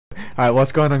Alright,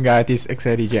 what's going on, guys? This is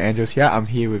xADJ Angels here. I'm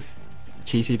here with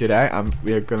Cheesy today.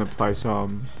 We're gonna play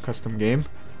some custom game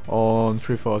on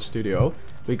Free4 Studio.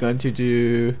 We're going to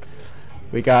do.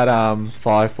 We got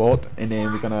 5 bolt, and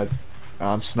then we're gonna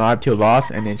snipe till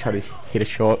last, and then try to hit a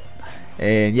shot.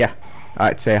 And yeah,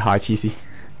 alright, say hi, Cheesy.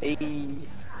 Hey.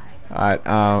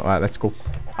 Alright, let's go.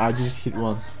 I just hit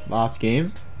one last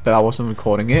game, but I wasn't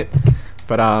recording it.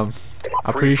 But I'm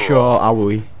pretty sure I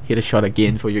will hit a shot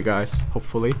again for you guys.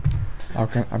 Hopefully.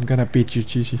 Okay, I'm gonna beat you,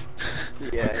 Cheesy.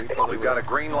 Yeah, we've got a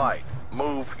green light.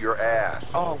 Move your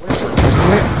ass. Oh,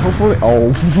 hopefully.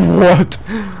 Oh, what?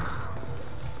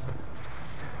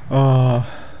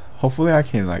 Hopefully I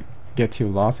can like get to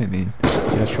last and then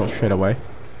get a shot straight away.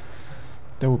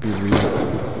 That would be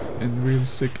really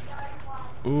sick.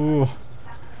 Ooh,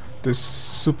 the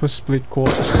super split cord.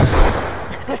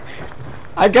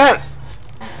 I got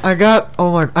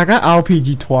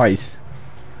RPG twice.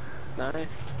 Nice.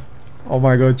 Oh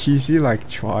my god, Cheesy like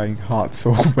trying hard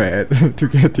so bad to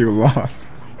get to last.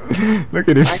 Look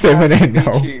at his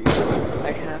 7-0.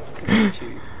 I have to beat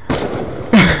you.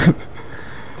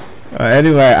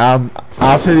 Anyway,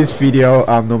 after this video,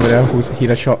 no matter who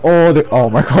hit a shot, oh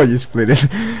my god, you split it.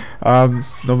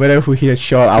 No matter who hit a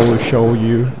shot, I will show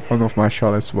you one of my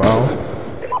shot as well.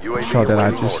 Shot that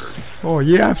I just. Oh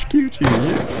yeah, I've killed you.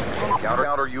 Yes.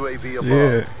 Counter UAV above.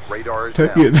 Yeah. Radar is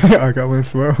take down. it. I got one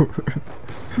as well.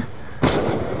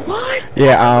 What?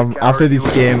 Yeah. After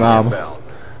this game, I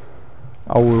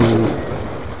will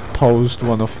post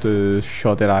one of the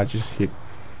shot that I just hit.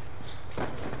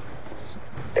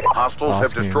 Hostiles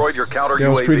have destroyed your counter that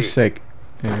UAV. was pretty sick.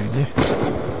 Yeah.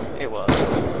 It was.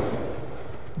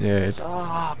 Yeah.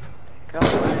 Stop. Go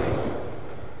away.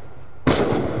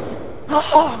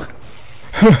 Oh.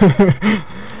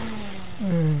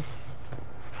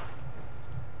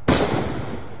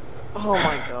 Oh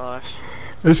my gosh.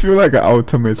 This feels like an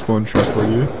ultimate spawn trap for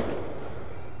you.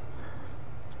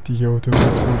 The ultimate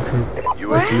spawn trap.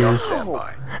 UAV on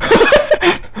standby.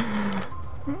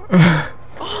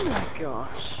 Oh my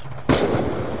gosh.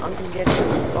 I'm getting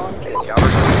spawn kills. Counter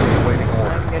UAV waiting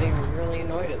order. I'm getting really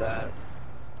annoyed at that.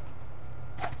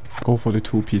 Go for the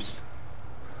 2-piece.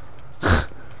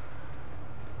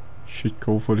 Should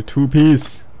go for the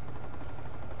 2-piece.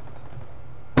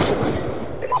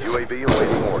 UAV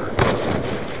awaiting order.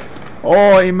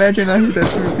 Oh, imagine I hit that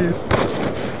 2-piece.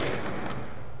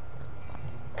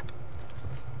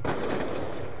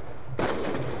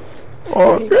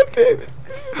 Oh, god damn it.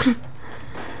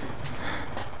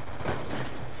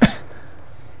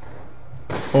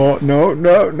 Oh, no.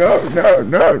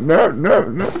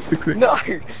 6-6. No!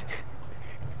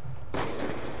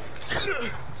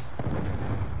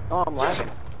 Oh, I'm laughing.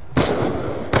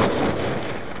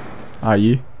 Are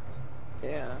you?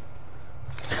 Yeah.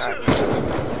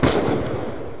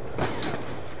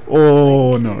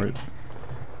 Oh, no.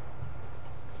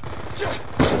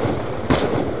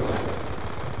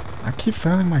 I keep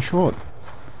failing my shot.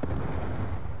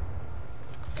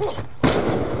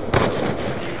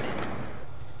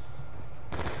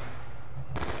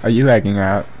 Are you lagging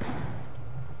out?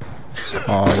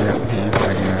 Oh, yeah, he's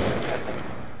lagging out.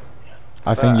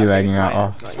 I think you're lagging out.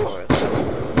 Oh.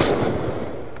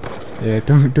 Yeah,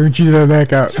 don't you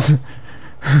lag out.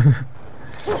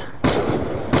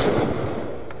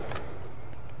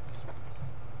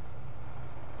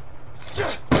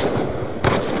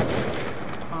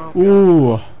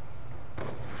 Ooh.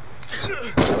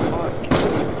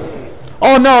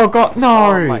 Oh no, God, no.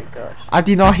 Oh my gosh. I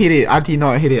did not hit it. I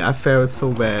failed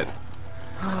so bad.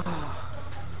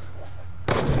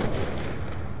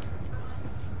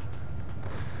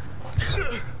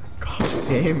 God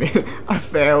damn it. I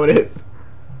failed it.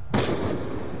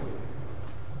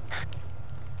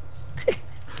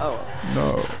 Oh.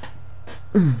 No.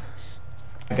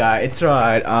 Guys, it's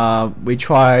alright. We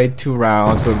tried 2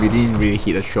 rounds, but we didn't really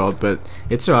hit a shot. But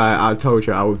it's alright. I told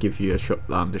you I will give you a shot.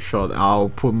 The shot. I'll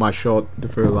put my shot, the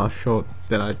very last shot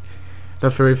that the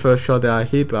very first shot that I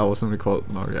hit. But I wasn't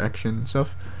recording my reaction and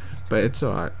stuff. But it's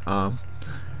alright.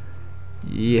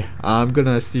 Yeah. I'm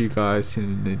gonna see you guys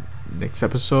in the next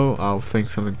episode. I'll think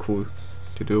something cool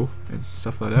to do and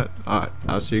stuff like that. Alright.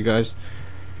 I'll see you guys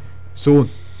soon.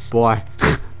 Bye.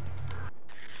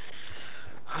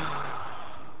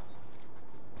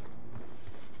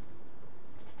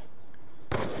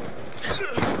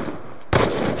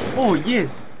 Oh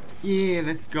yes! Yeah,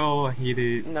 let's go. I hit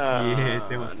it. No. Yeah,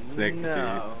 that was sick, no.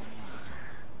 dude.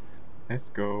 Let's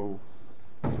go.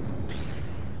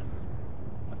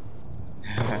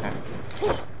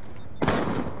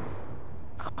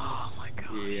 Oh my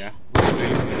god. Yeah.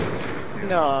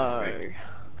 No. Sick.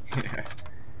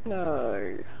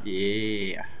 No.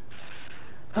 Yeah.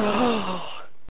 Oh.